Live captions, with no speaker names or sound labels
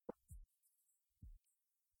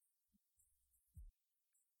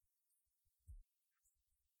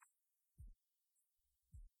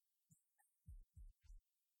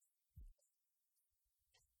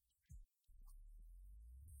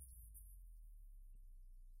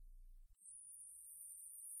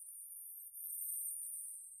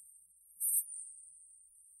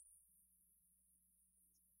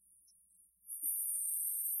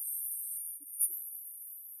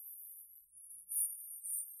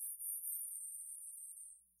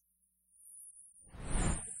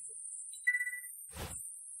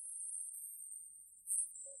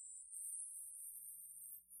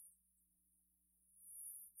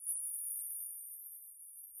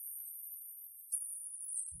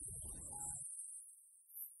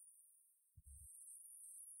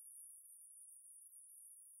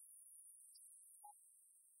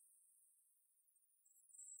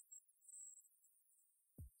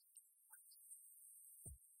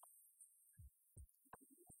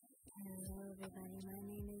everybody, my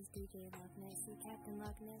name is DJ Loch Nessie, Captain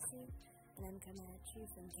Loch Nessie, and I'm coming at you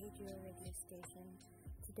from KGO Radio Station.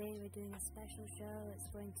 Today we're doing a special show. It's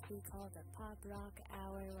going to be called the Pop Rock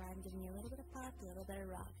Hour, where I'm giving you a little bit of pop, a little bit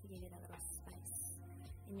of rock. You can get a little spice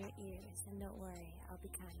in your ears, and don't worry, I'll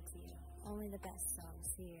be kind to you. Only the best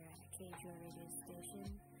songs here at KGO Radio Station.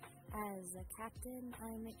 As a captain,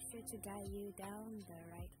 I make sure to guide you down the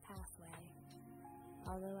right pathway.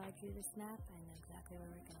 Although I drew the snap, I know exactly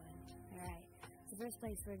where we're going. Alright, the first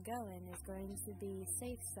place we're going is going to be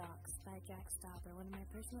Safe Socks by Jack Stauber, one of my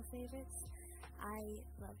personal favorites. I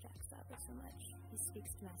love Jack Stauber so much. He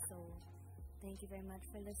speaks to my soul. Thank you very much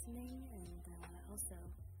for listening, and also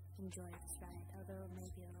enjoy this ride, although it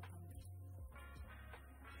may be a little bumpy.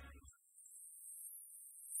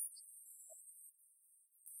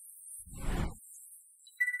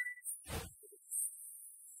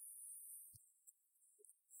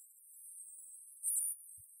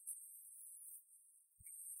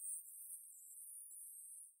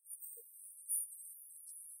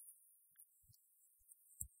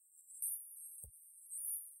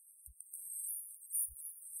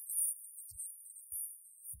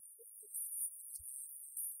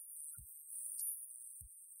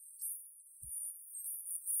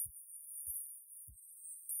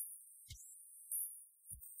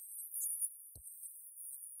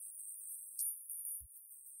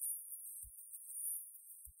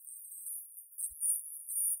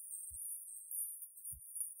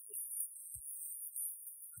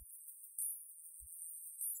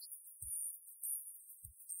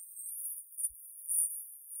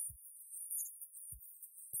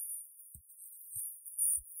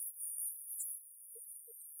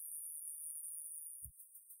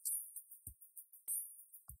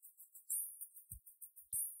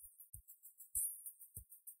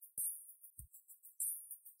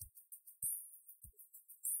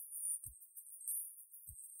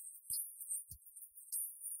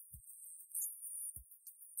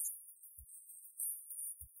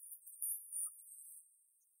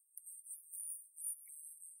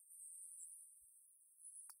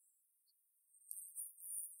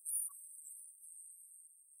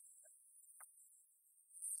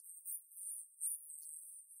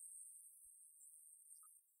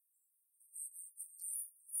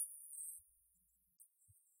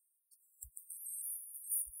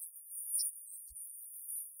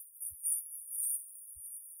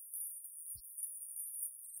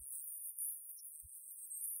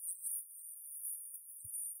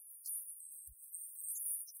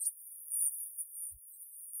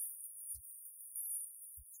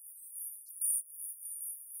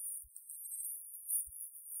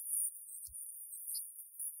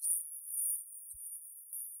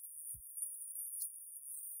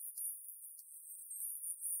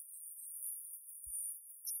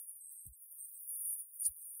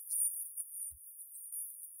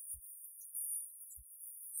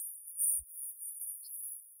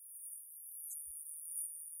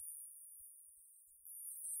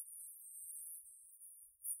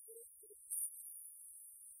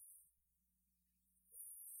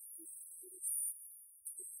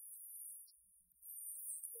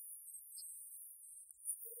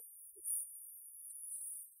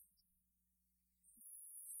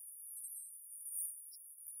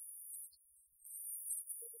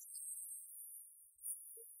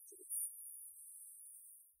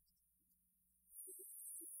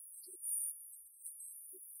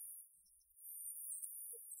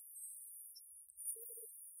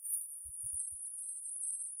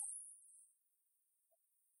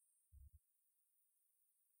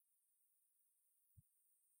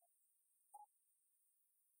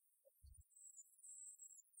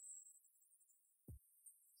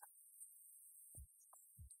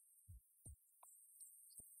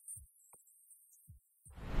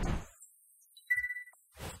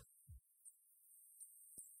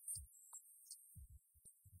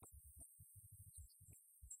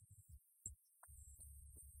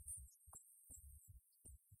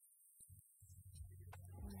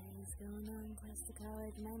 Going on, Questa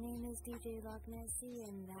College. My name is DJ Loch Nessie,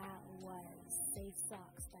 and that was Safe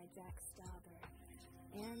Socks by Jack Stauber.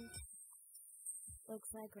 And looks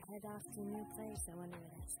like we're head off to a new place. I wonder where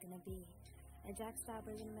that's gonna be. Jack Stauber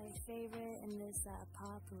is one of my favorite in this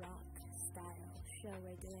pop rock style show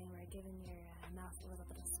we're doing. We're giving your mouth a little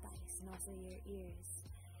bit of spice, and also your ears.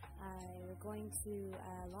 We're going to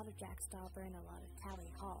a lot of Jack Stauber and a lot of Tally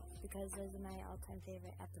Hall, because those are my all-time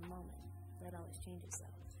favorite at the moment. That always changes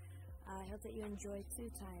though. I hope that you enjoyed Two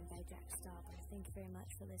Time by Jack Stauber. Thank you very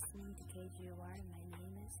much for listening to KGOR. My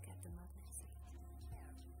name is Captain Loch Nessie.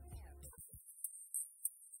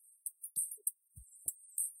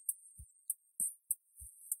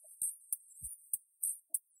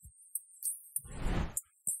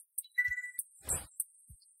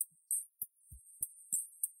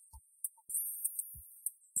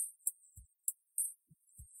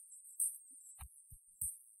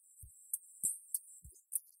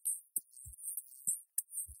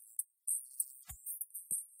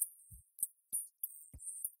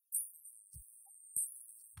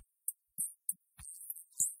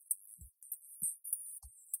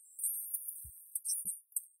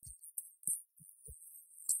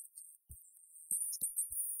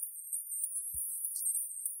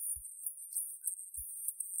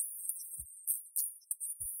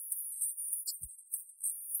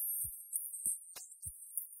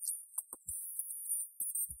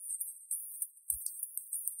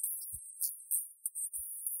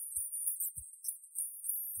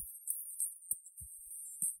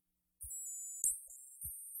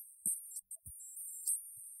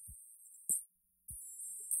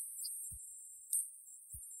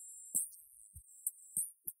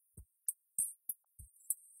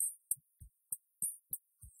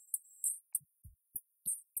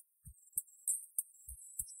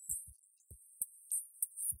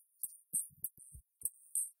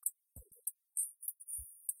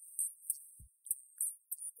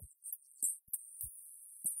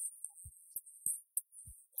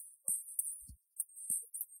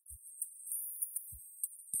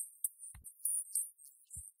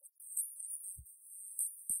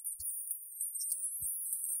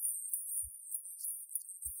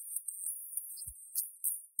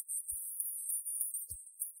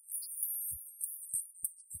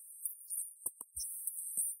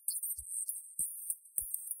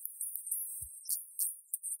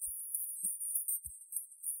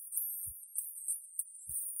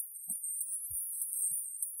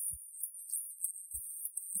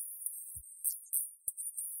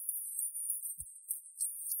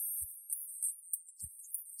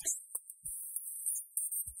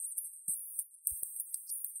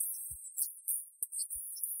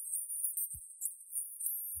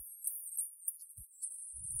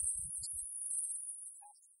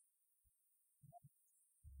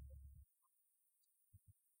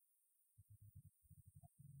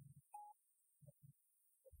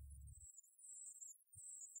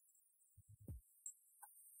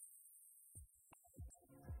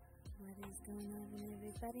 What is going on,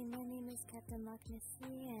 everybody? My name is Captain Loch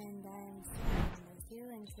Nessie, and I am speaking with you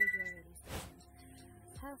and KJ Radio Station.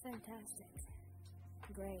 How fantastic.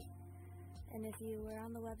 Great. And if you were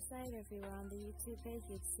on the website, or if you were on the YouTube page,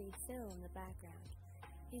 you'd see Phil in the background.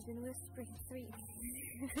 He's been whispering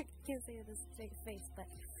I can't say it with a straight face,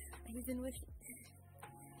 but he's been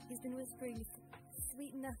whispering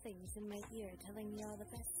sweet nothings in my ear, telling me all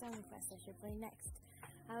the best song requests I should play next.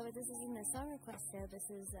 However, this isn't a song request show. This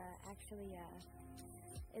is actually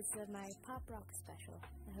my pop rock special.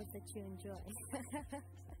 I hope that you enjoy.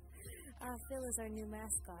 Phil is our new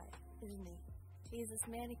mascot, isn't he? He's this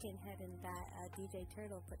mannequin head that DJ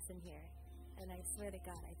Turtle puts in here, and I swear to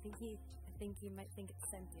God, I think you might think it's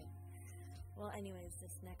sentient. Well, anyways,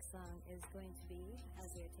 this next song is going to be,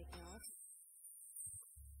 as we are taking off,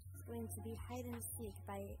 it's going to be Hide and Seek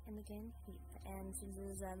by Imogen Heap. And since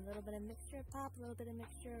there's a little bit of mixture of pop, a little bit of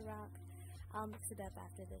mixture of rock, I'll mix it up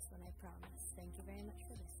after this one, I promise. Thank you very much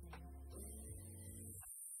for listening.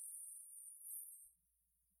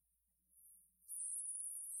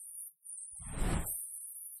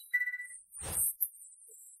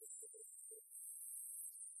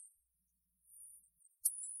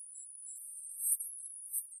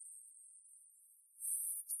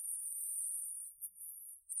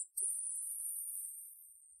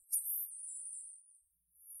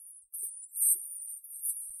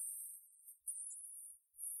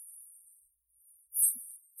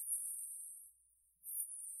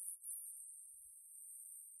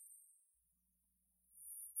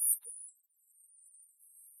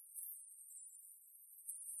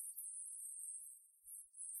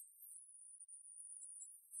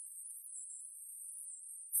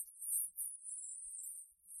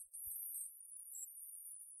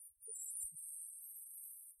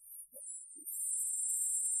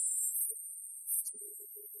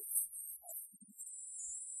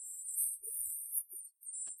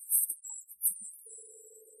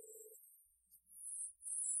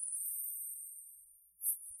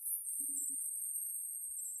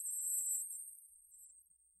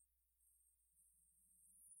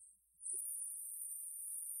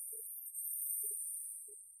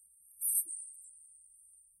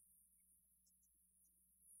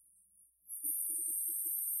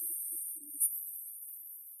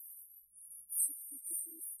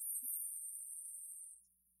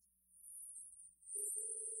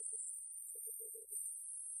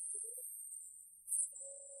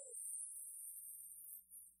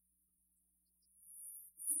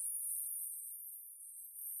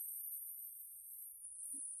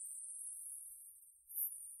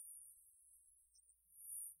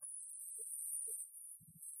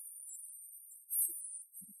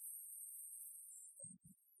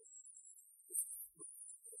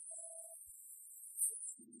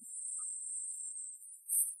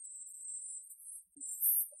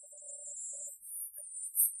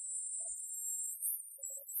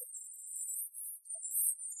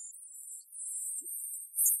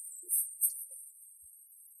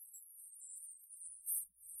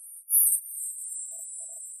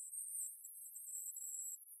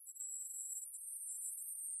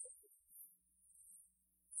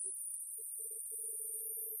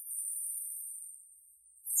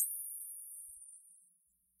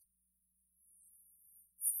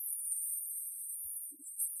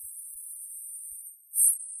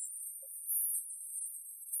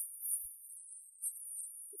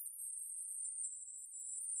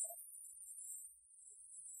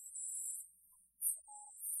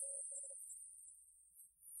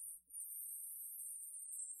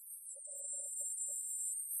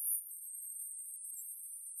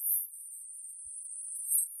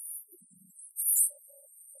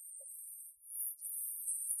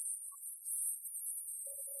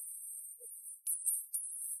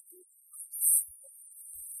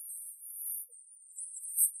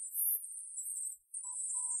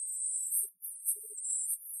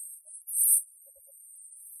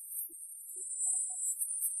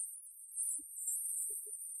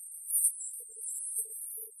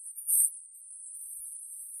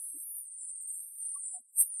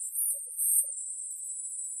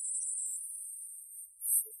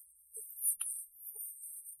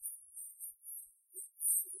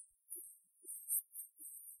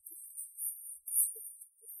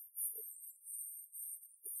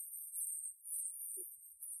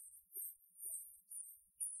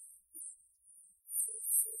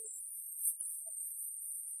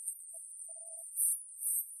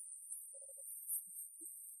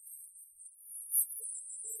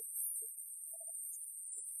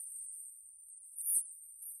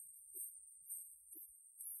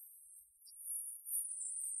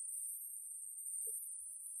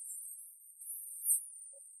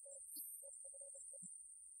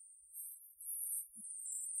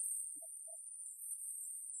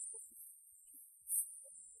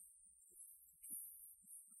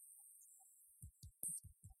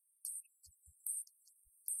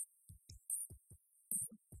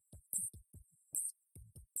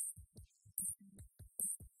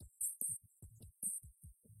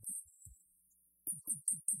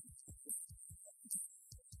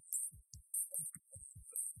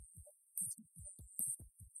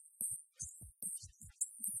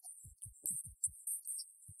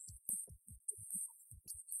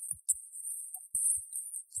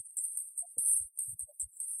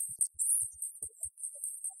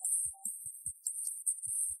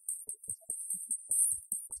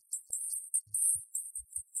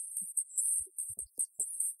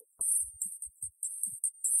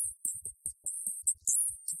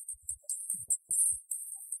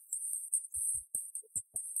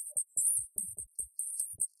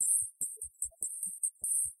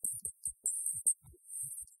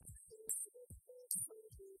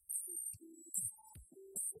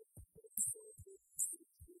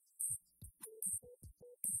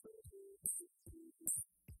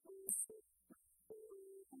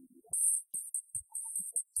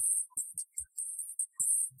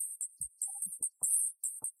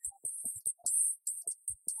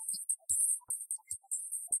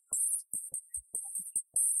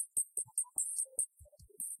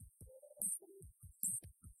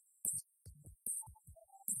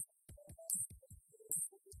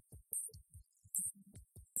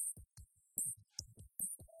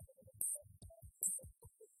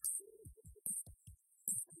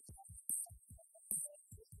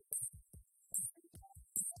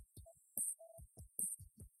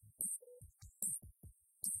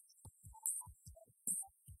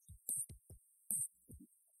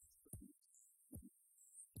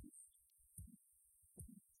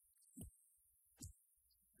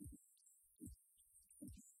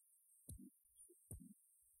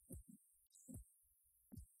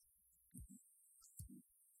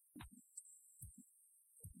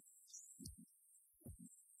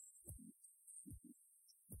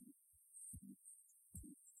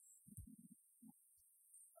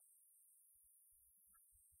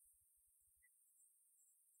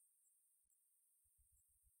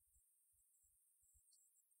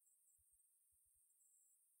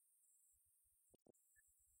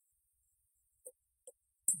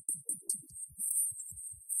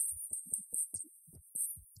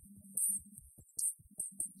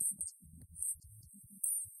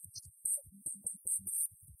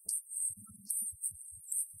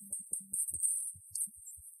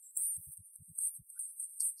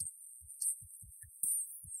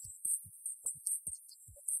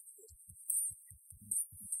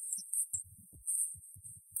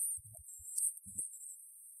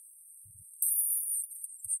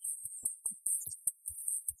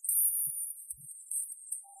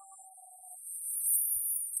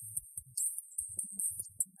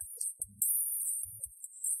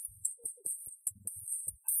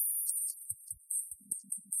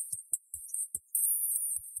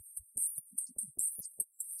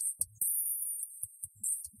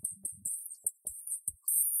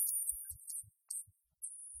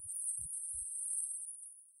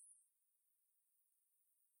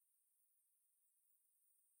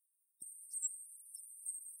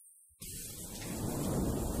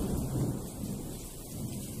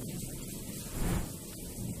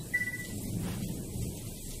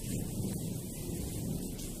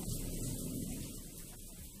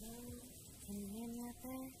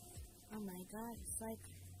 God,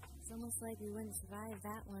 it's almost like we wouldn't survive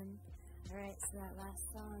that one. Alright, so that last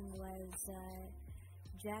song was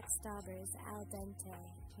Jack Stauber's Al Dente.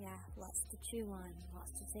 Yeah, lots to chew on,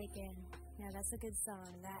 lots to take in. Yeah, that's a good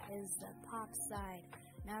song. That is the pop side.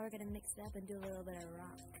 Now we're gonna mix it up and do a little bit of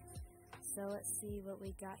rock. So let's see what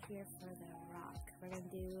we got here for the rock. We're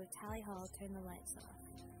gonna do Tally Hall, Turn the Lights Off.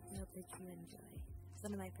 I hope that you enjoy. It's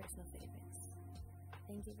one of my personal favorites.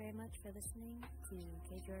 Thank you very much for listening to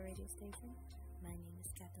KJOR Radio Station. My name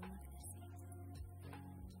is Captain Loch Nessie.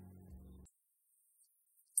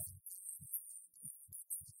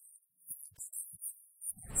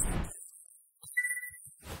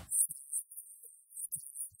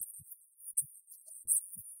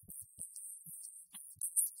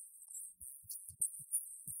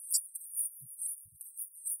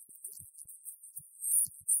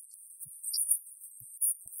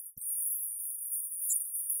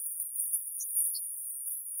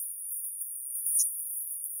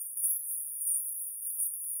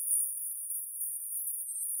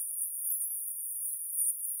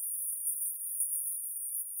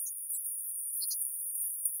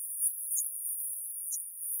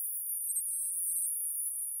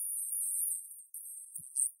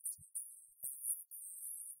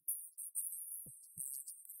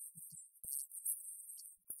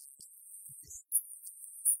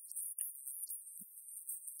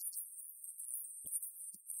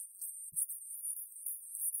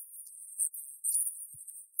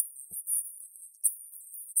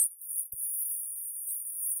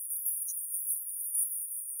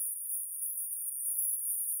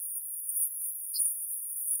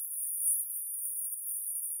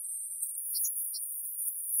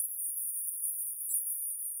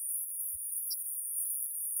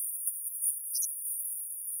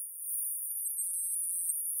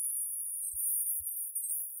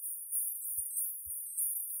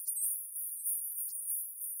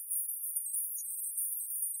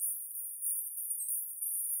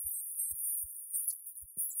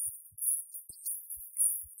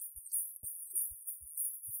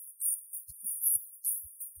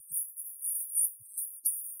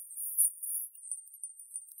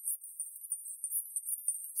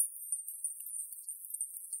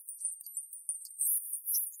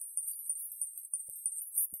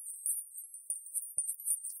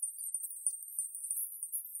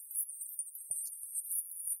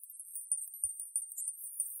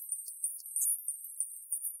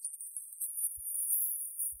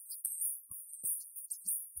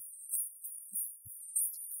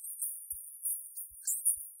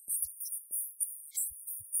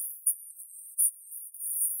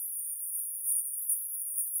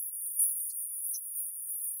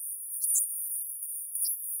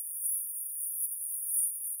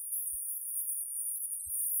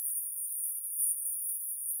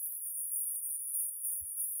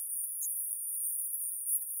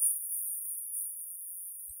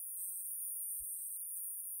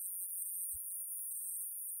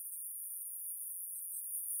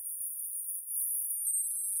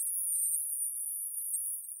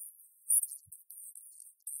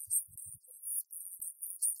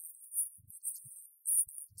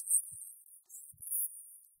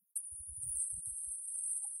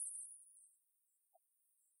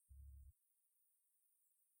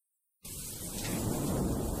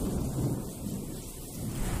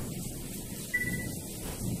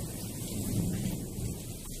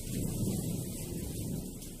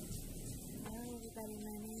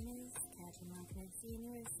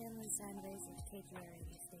 KGR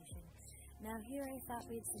radio station. Now here I thought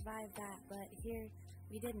we'd survive that, but here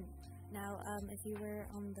we didn't. Now, if you were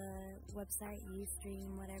on the website,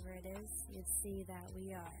 Ustream, whatever it is, you'd see that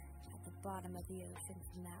we are at the bottom of the ocean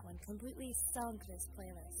from that one. Completely sunk this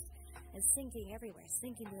playlist. It's sinking everywhere,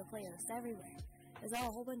 sinking to the playlist everywhere. There's a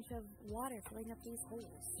whole bunch of water filling up these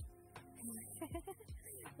holes.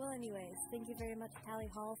 Well, anyways, thank you very much, Tally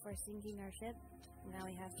Hall, for sinking our ship. Now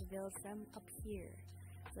we have to build from up here.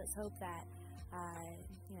 So let's hope that,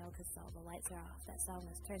 because all the lights are off. That song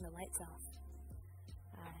was Turn the Lights Off.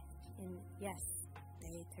 And yes,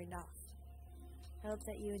 they turned off. I hope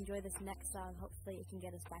that you enjoy this next song. Hopefully it can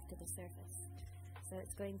get us back to the surface. So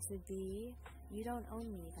it's going to be You Don't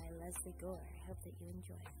Own Me by Leslie Gore. I hope that you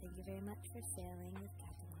enjoy. Thank you very much for sailing with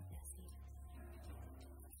Captain Loch Nessie.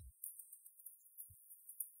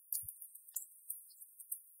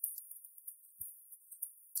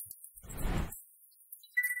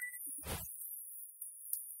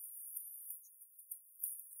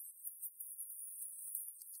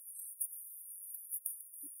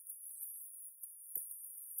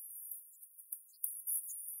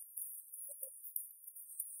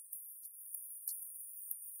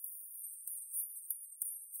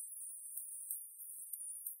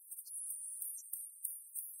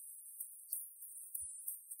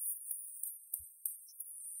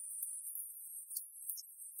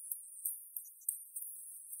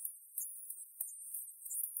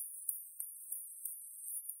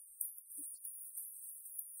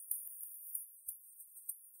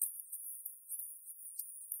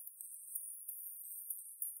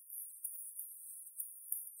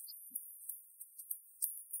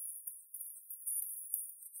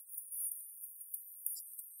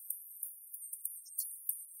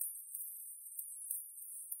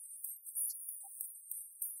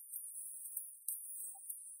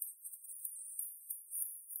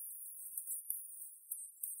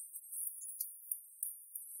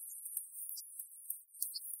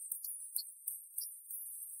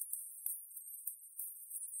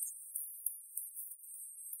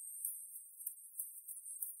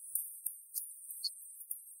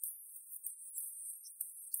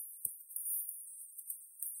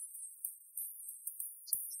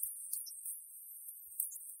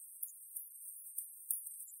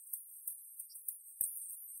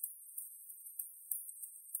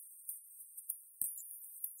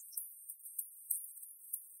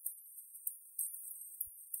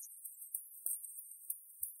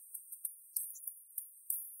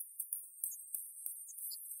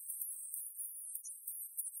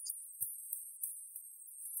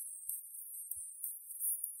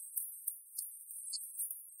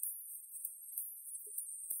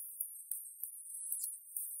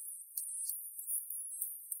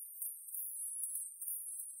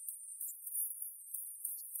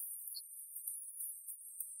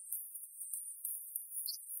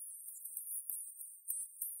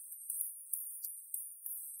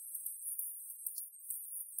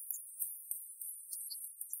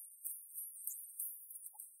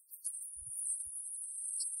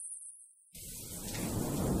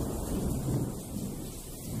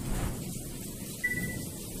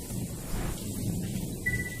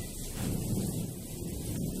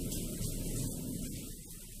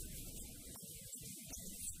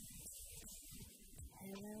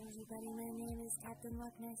 Everybody, my name is Captain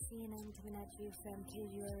Loch Nessie, and I'm coming at you from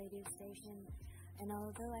KGR radio station. And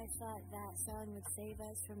although I thought that song would save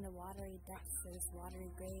us from the watery depths of this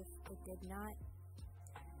watery grave, it did not.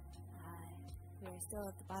 We are still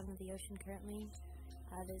at the bottom of the ocean currently.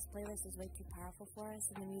 This playlist is way too powerful for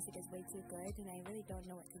us, and the music is way too good, and I really don't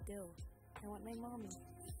know what to do. I want my mommy.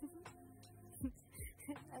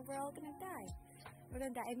 And we're all gonna die. We're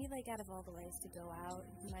gonna die. I mean, out of all the ways to go out,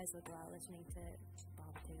 you might as well go out listening to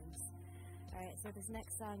Bob tunes. Alright, so this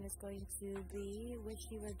next song is going to be Wish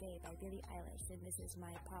You Were Gay by Billie Eilish, and this is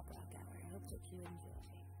my pop rock hour. I hope that you enjoy.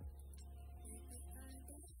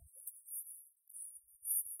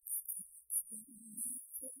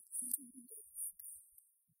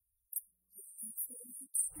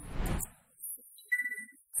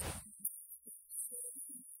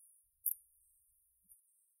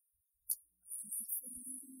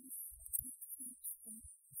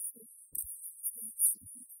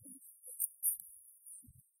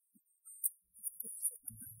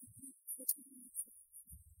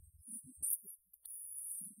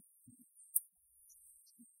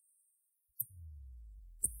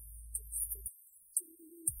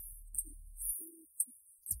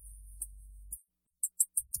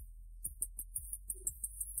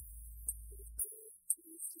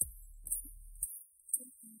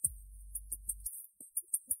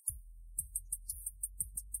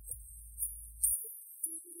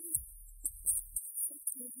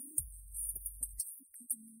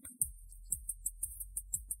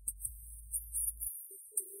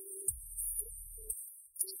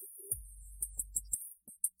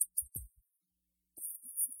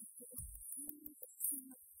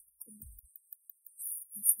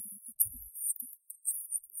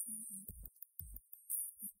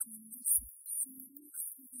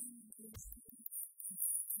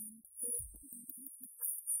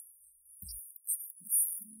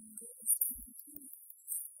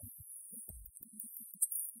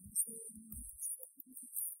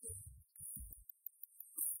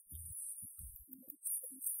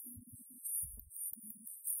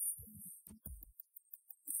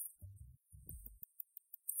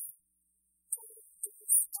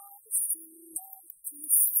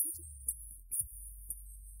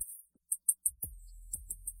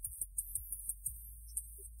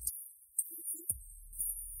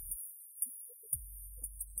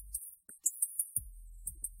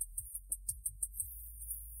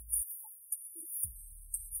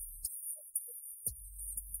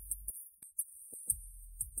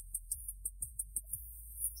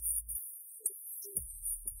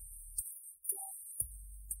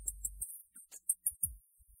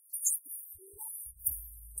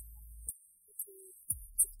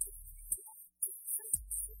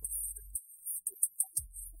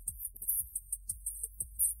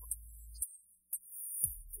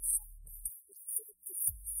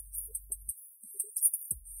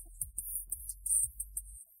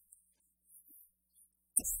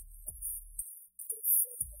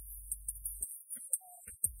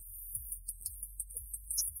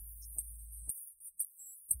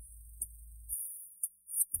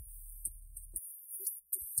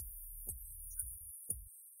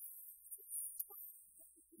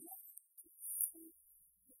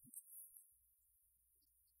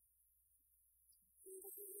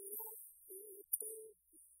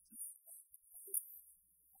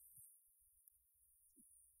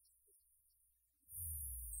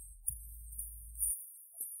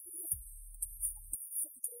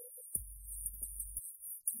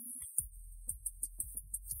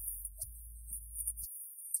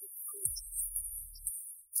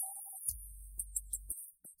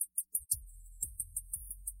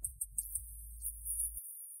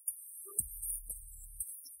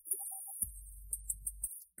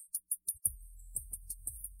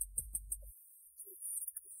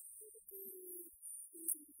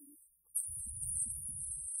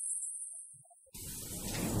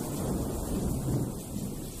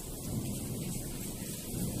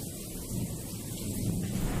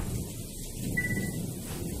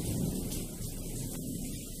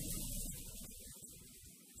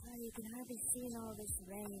 You can hardly see in all this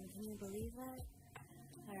rain. Can you believe that?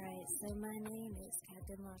 Alright, so my name is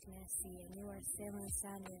Captain Loch Nessie, and you are sailing the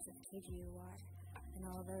sound waves of KGUR. And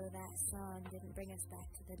although that song didn't bring us back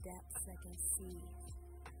to the depths, I can see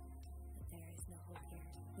that there is no hope here.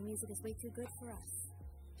 The music is way too good for us.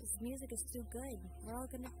 This music is too good. We're all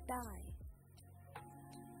gonna die.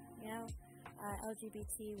 You know,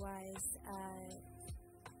 LGBT-wise,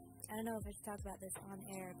 I don't know if I should talk about this on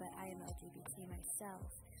air, but I am LGBT myself.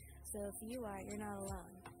 So if you are, you're not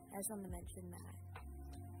alone. I just wanted to mention that.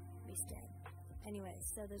 We stand. Anyway,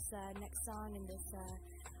 so this next song in this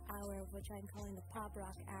hour, which I'm calling the Pop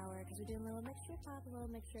Rock Hour, because we're doing a little mixture of pop, a little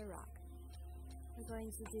mixture of rock. We're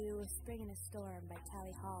going to do Spring in a Storm by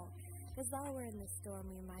Tally Hall. Because while we're in the storm,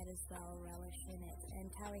 we might as well relish in it. And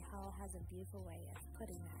Tally Hall has a beautiful way of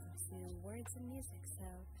putting that into words and music. So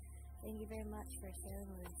thank you very much for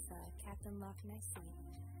sharing with Captain Loch Nessie.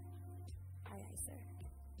 Aye, sir.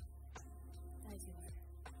 As you were.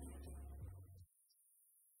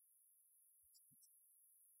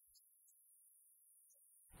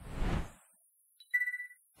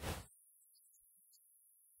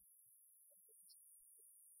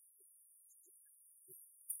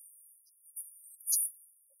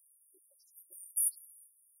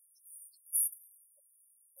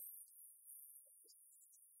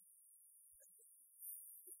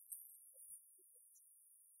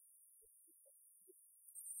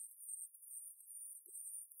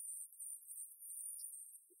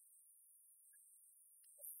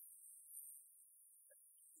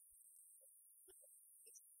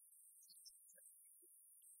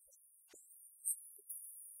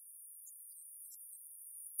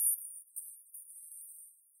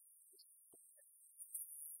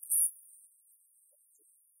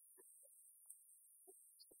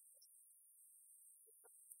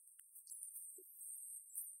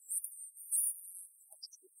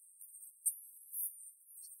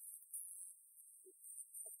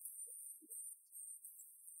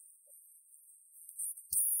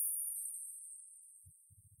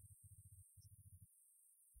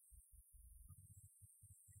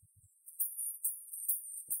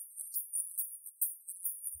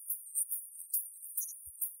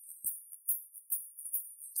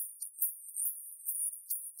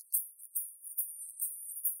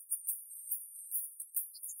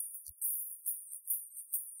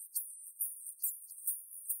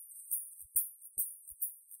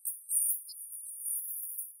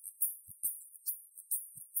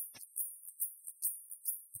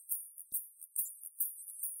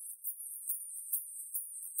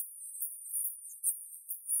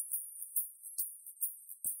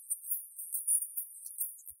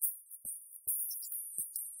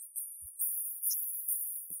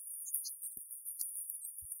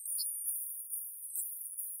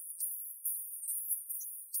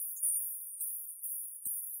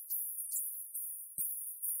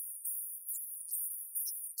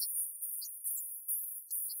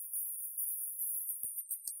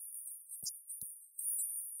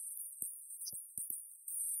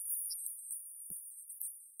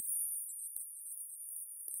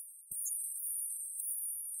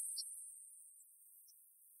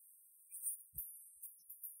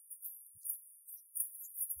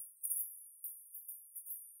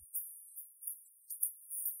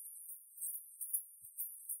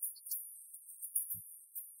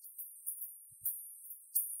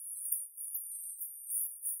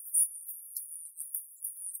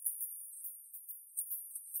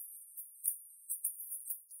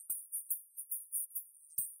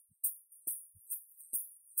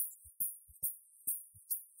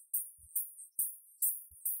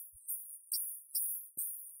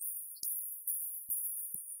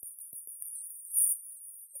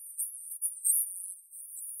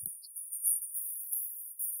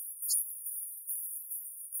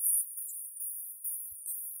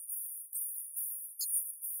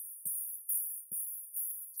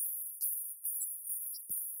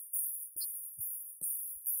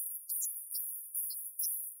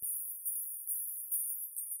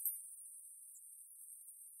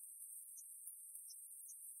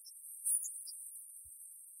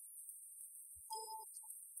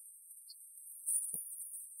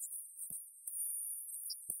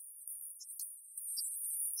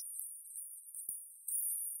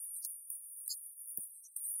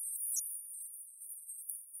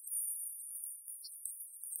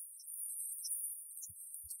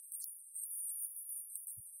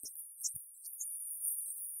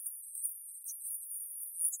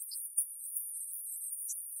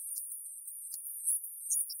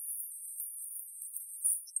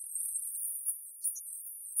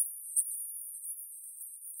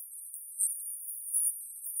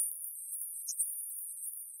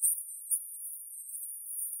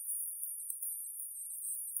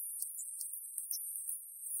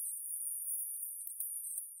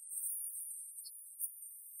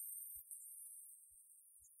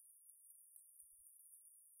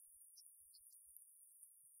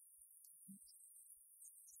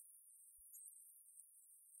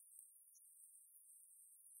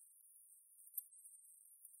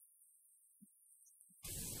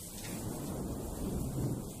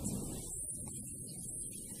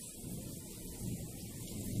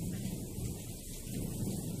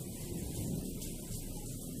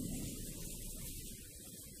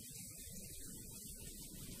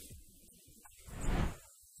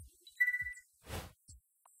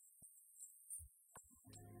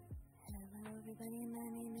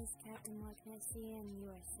 Nessie, and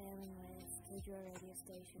you are sailing with KGR radio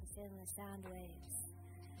station, sailing the sound waves.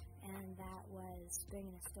 And that was Spring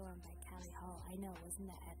in a Storm by Tally Hall. I know,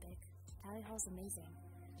 wasn't that epic? Tally Hall's amazing.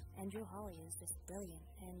 Andrew Hawley is just brilliant,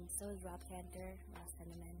 and so is Rob Cantor, Ross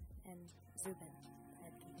Penniman, and Zubin,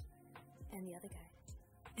 and the other guy.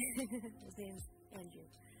 His name's Andrew.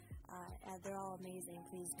 And they're all amazing.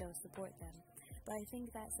 Please go support them. But I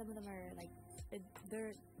think that some of them are like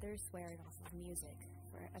they're swearing off of music,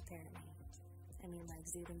 apparently. I mean, like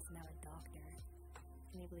Zubin's now a doctor.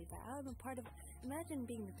 Can you believe that? I'm a part of. Imagine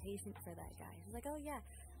being the patient for that guy. He's like, oh yeah,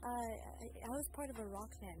 I was part of a rock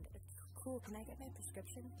band. It's cool. Can I get my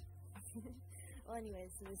prescription? Well, anyways,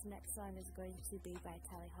 so this next song is going to be by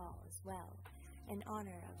Tally Hall as well, in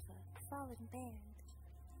honor of a fallen band.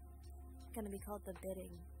 It's gonna be called The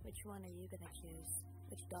Bidding. Which one are you gonna choose?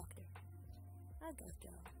 Which doctor? I'll go Joe.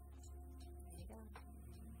 There you go.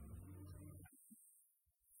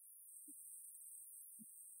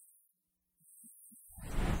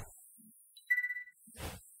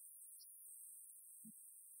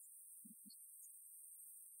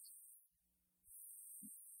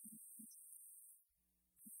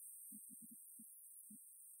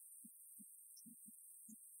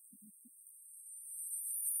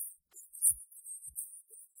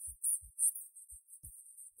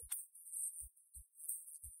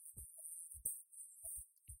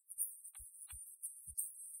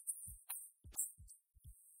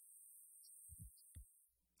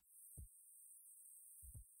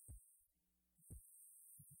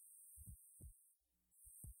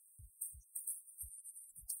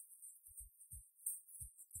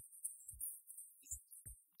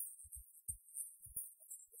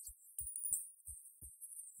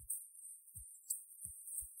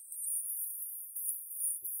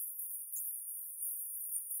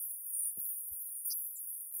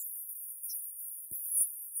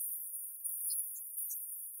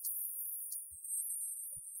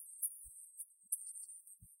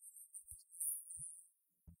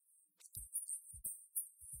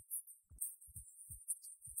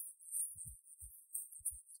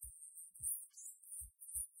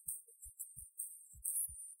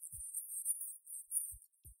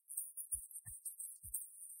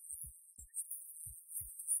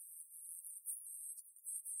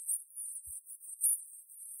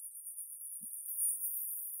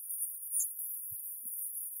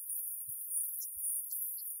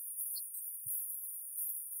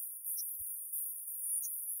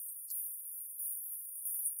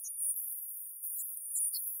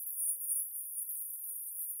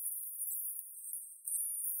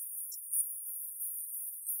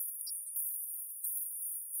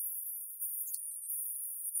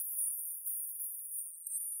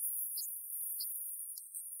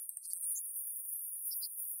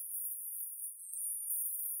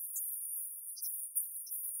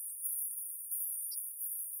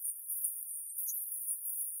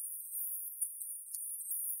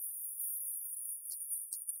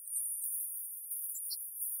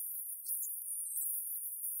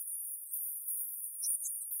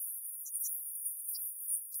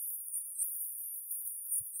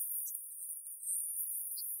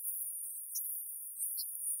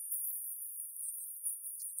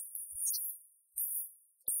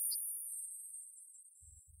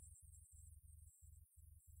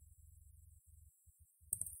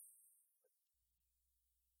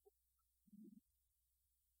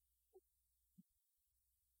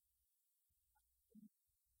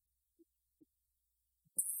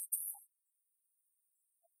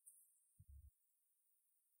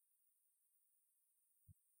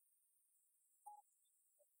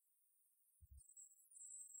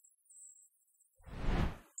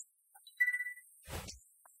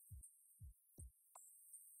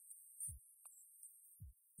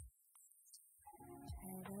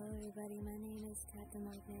 Hello everybody, my name is Captain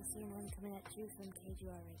Loch Nessie and I'm coming at you from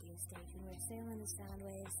KGR radio station. We're sailing the sound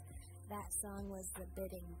waves. That song was The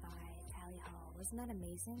Bidding by Tally Hall. Wasn't that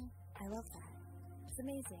amazing? I love that. It's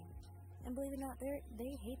amazing. And believe it or not,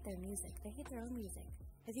 they hate their music. They hate their own music.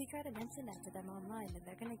 If you try to mention that to them online, then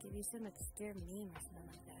they're gonna give you some obscure meme or something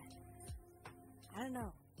like that. I don't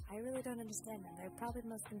know. I really don't understand them. They're probably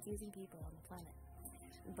the most confusing people on the planet.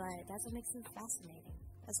 But that's what makes them fascinating.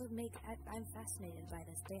 That's what I'm fascinated by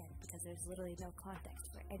this band, because there's literally no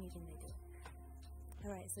context for anything they do.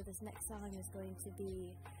 Alright, so this next song is going to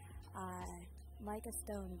be Like a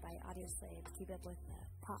Stone by Audioslave. Keep up with the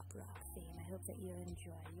pop rock theme. I hope that you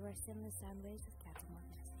enjoy. You are still in the sound waves with Captain Loch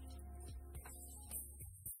Nessie.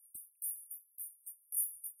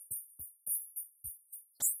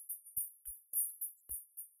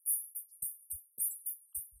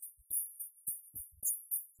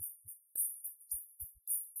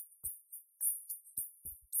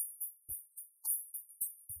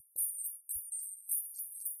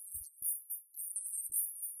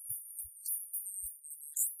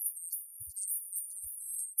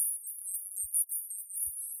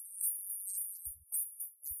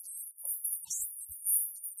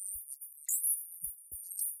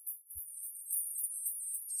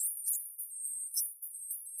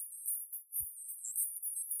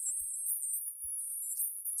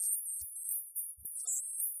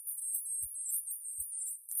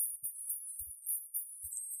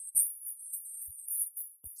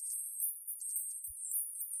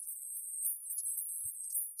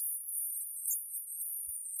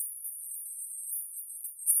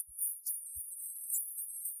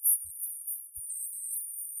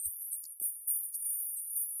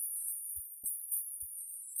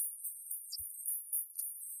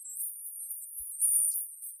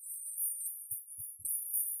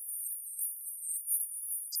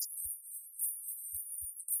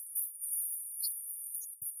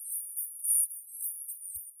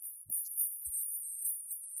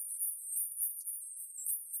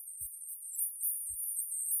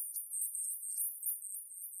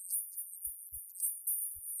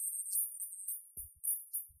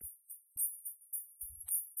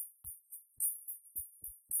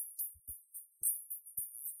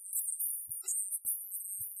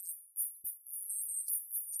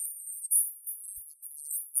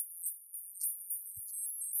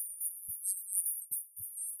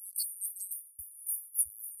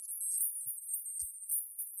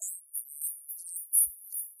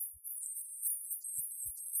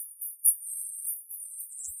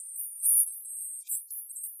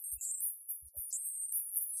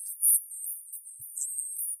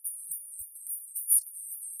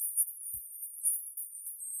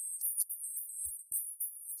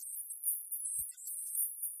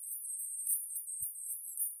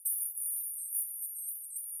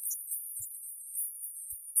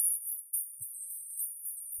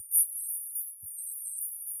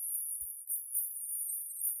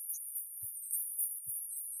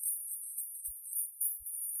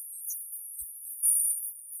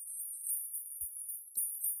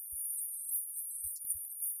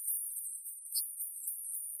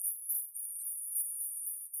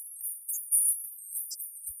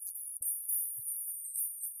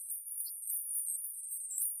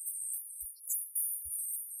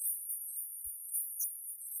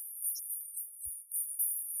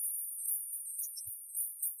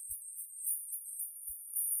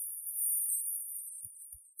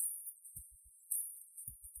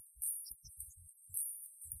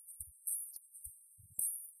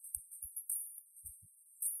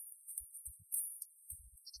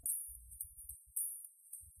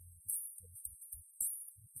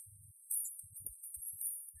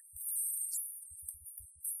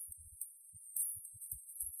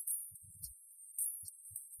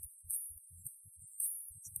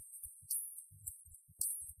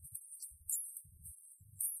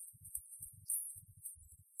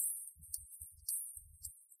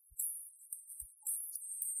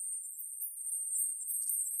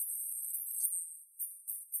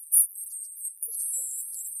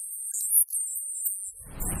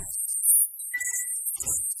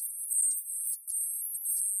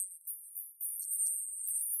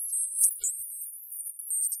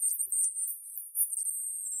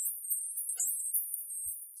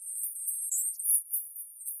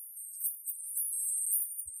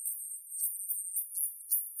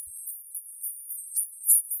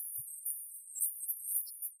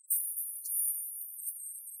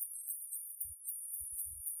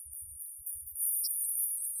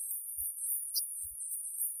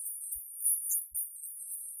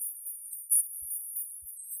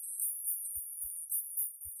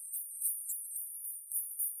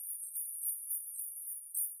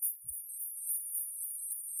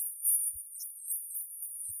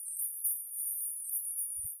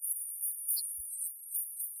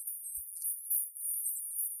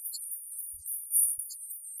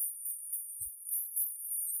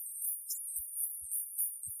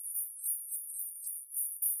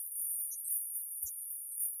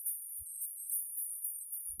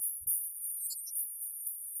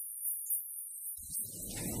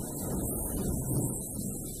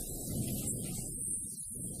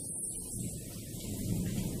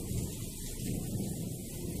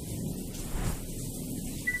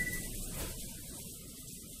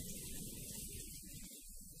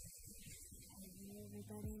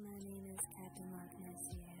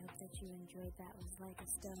 That was Like a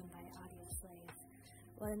Stone by Audioslave.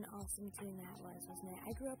 What an awesome tune that was, wasn't it?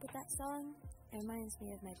 I grew up with that song. It reminds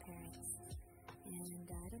me of my parents. And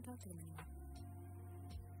I don't talk to them anymore.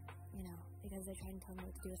 You know, because they're trying to tell me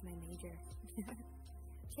what to do with my major.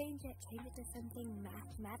 Change it to something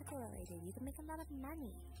mathematical related. You can make a lot of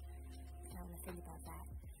money. I don't want to think about that.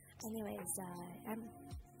 Anyways,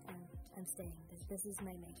 I'm staying. This is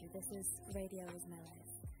my major. Radio is my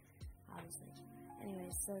life, obviously.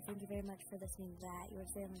 Anyways, so thank you very much for listening to that. You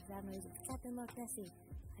were staying with families with Captain Loch Nessie.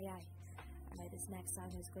 Aye. Alright, this next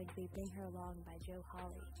song is going to be Bring Her Along by Joe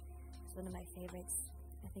Hawley. It's one of my favorites.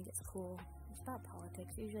 I think it's cool. It's about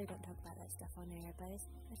politics. Usually I don't talk about that stuff on air, but I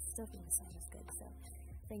still think the song is good. So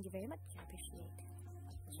thank you very much. I appreciate it.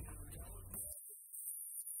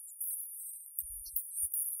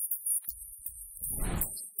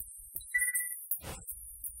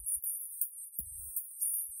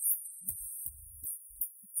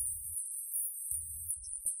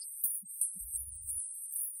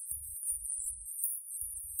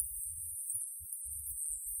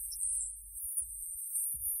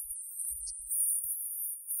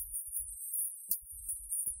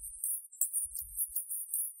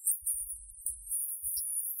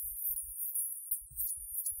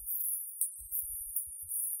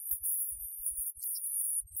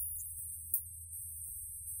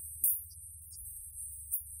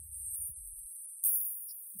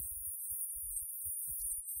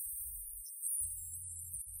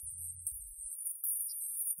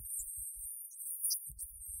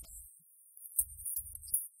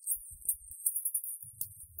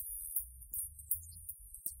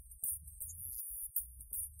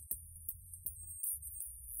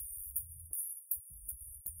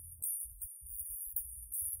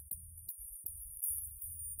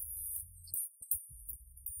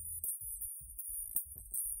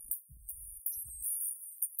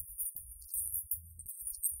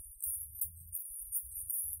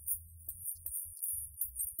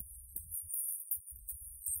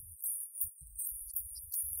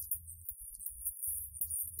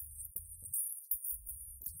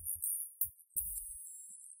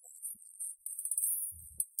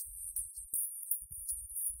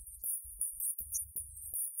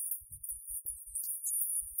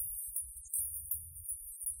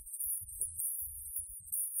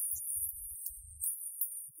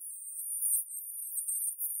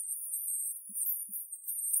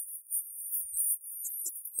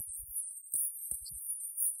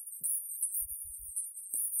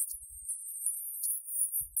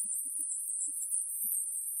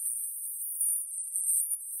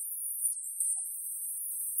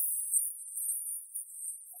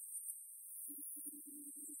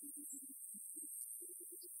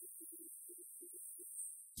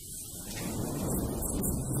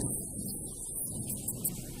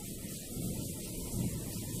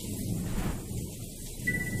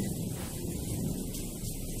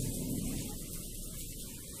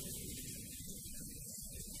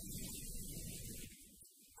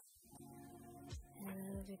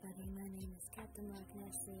 Loch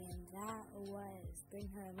Nessie, and that was Bring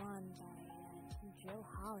Her Along by Joe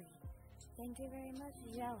Hawley. Thank you very much,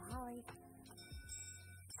 Joe Hawley.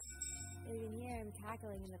 You can hear him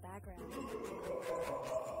cackling in the background.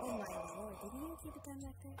 Oh my lord, did you keep it down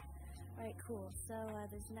back there? Alright, cool. So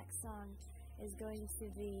this next song is going to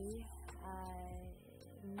be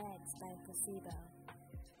Meds by Placebo.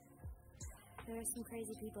 There are some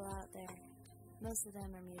crazy people out there. Most of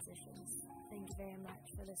them are musicians. Thank you very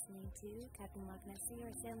much for listening to Captain Loch Nessie,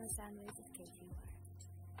 or Stay on the Sound Waves of KGUR.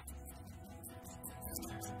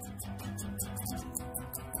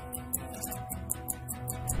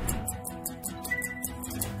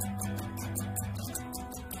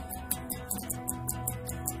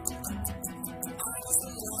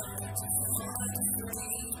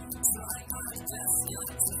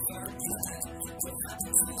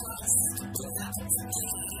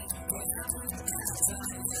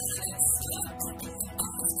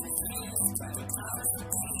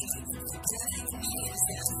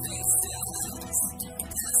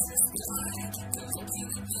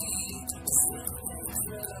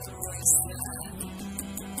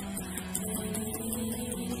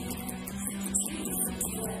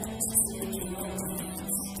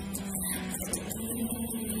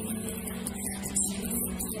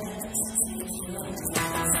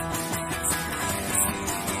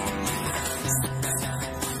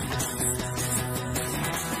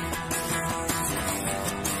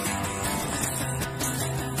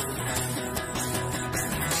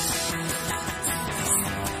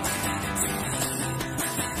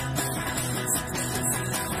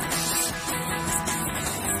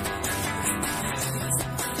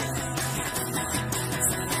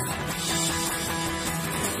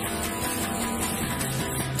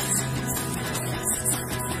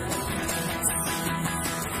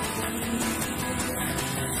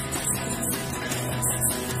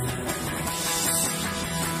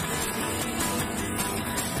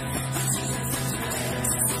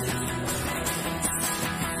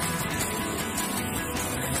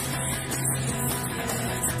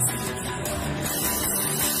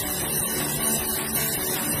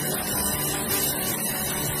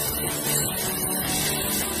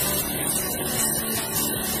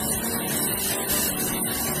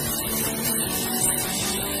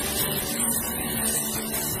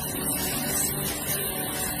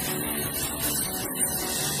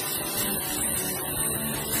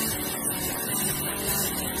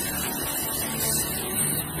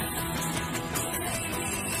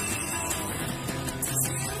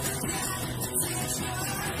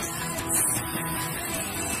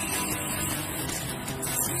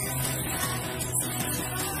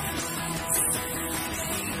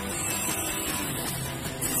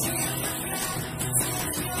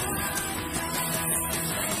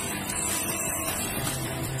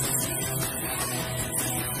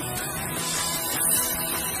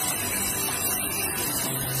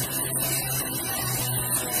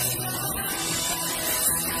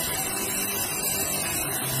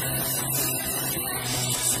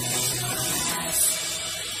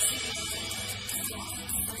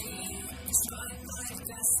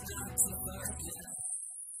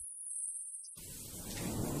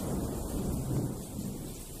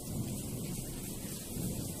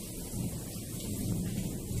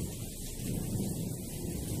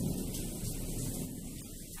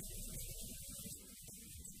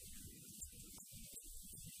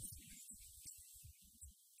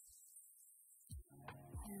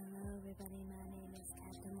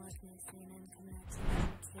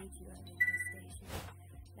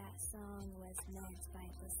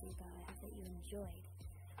 asleep. I hope that you enjoyed.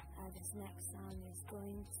 This next song is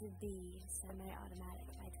going to be Semi-Automatic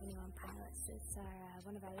by 21 Pilots. It's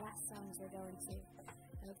one of our last songs we're going to.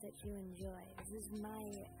 I hope that you enjoy. This is my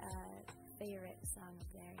favorite song of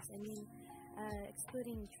theirs. I mean,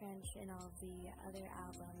 excluding Trench and all of the other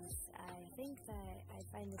albums, I think that I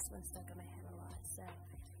find this one stuck in my head a lot. So,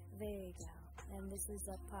 there you go. And this is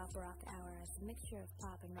a pop rock hour. It's a mixture of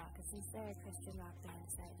pop and rock. And since they're a Christian rock band, I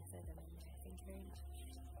decided to throw them in there. Thank you very much.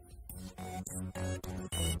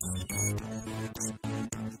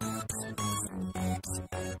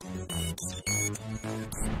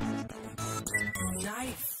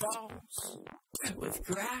 Night falls with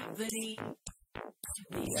gravity.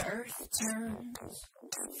 The earth turns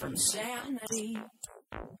from sanity.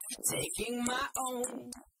 Taking my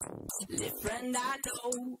own little friend I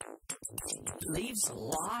know. Believes a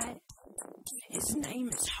lot. His name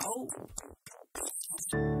is Hope.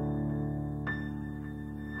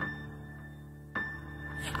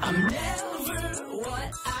 I'm never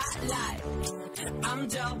what I like. I'm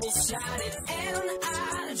double-sided and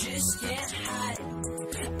I just can't hide.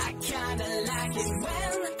 I kinda like it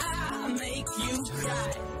when I make you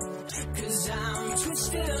cry. 'Cause I'm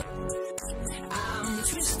twisted up. I'm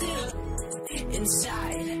twisted up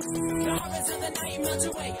inside. The horrors of the night melt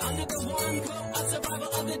away under the warm glow of survival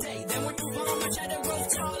of the day. Then we move on, my shadow grows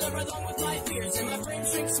taller along with my fears, and my brain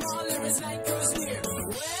shrinks smaller as night grows near.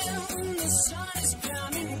 When the sun is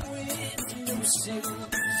coming with no sails,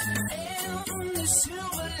 and the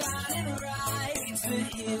silver lining rides the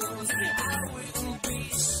hills, I will be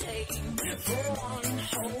safe for one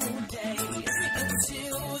whole day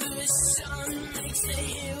until the sun makes the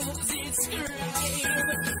hills its grave.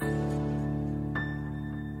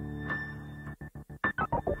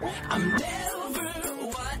 I'm never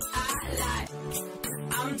what I like.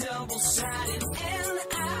 I'm double-sided and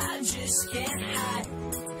I just can't hide.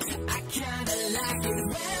 I kinda like it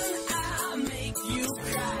when I make you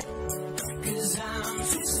cry. 'Cause I'm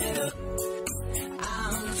twisted up.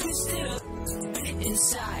 I'm twisted up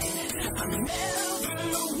inside. I'm never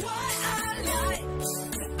what I like.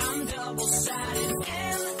 I'm double-sided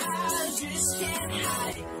and I just can't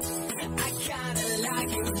hide. I kinda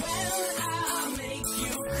like it when I make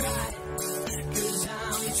you cry. 'Cause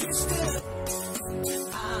I'm twisted up.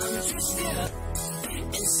 I'm twisted up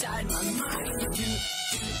inside my mind.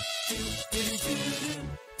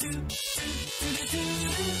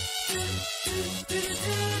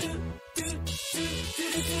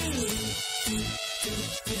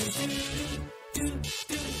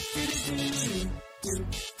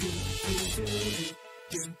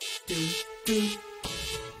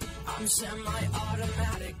 I'm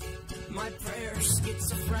semi-automatic, my prayer's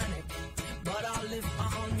schizophrenic, but I'll live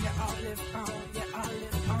on, yeah, I'll live on, yeah, I'll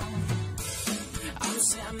live on. I'm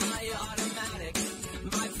semi-automatic,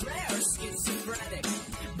 my prayer's schizophrenic,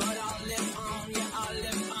 but I'll live on, yeah, I'll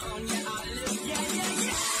live on, yeah, I'll live, yeah, yeah,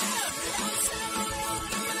 yeah. I'm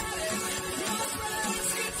semi-automatic, my prayer's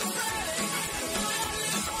schizophrenic, but I'll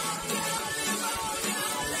live on, yeah, I'll live on, yeah,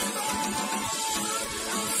 I'll live on.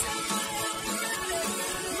 I'm semi-automatic,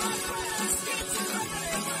 my prayer's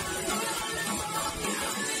schizophrenic, but I'll live on, yeah,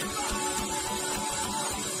 I'll live on.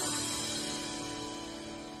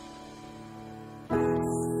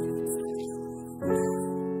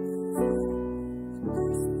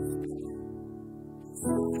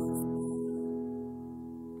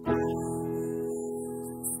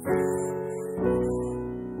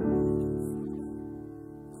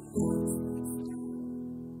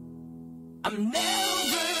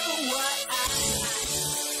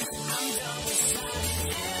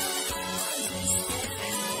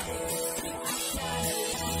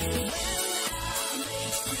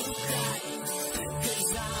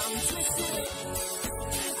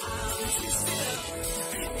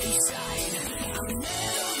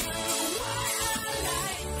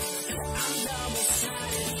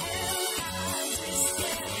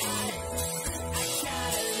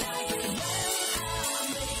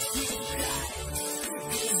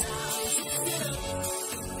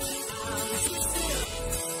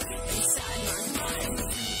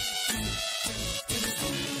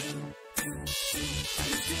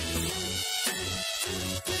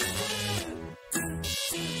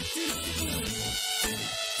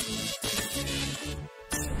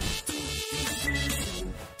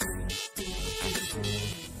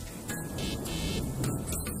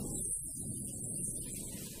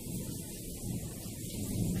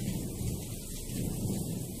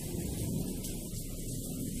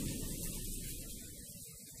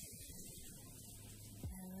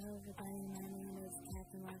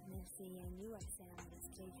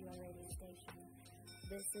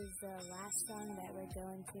 this is the last song that we're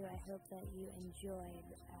going to. I hope that you enjoyed.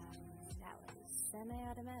 That was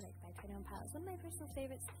Semi-Automatic by 21 Pilots. One of my personal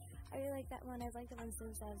favorites. I really like that one. I've liked that one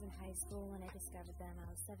since I was in high school. When I discovered them, I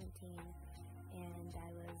was 17, and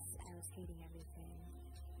I was hating everything.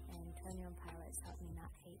 And 21 Pilots helped me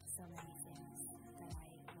not hate so many things that I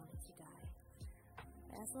wanted to die.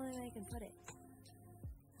 That's the only way I can put it.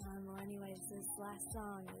 Well, anyways, this last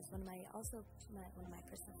song is one of my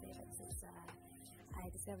personal favorites. I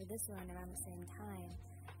discovered this one around the same time,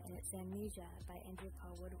 and it's Amnesia by Andrew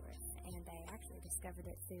Paul Woodworth, and I actually discovered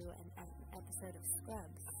it through an episode of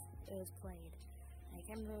Scrubs. It was played. I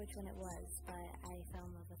can't remember which one it was, but I fell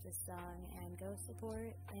in love with this song, and go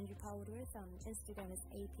support Andrew Paul Woodworth on Instagram. It's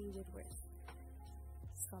AP Woodworth.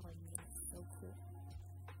 It's following me. It's so cool.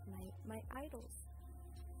 My idols.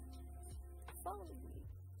 Follow me.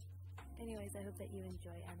 Anyways, I hope that you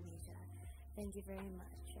enjoy Amnesia. Thank you very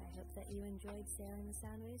much. I hope that you enjoyed Sailing the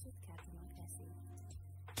Sound Waves with Captain Luck.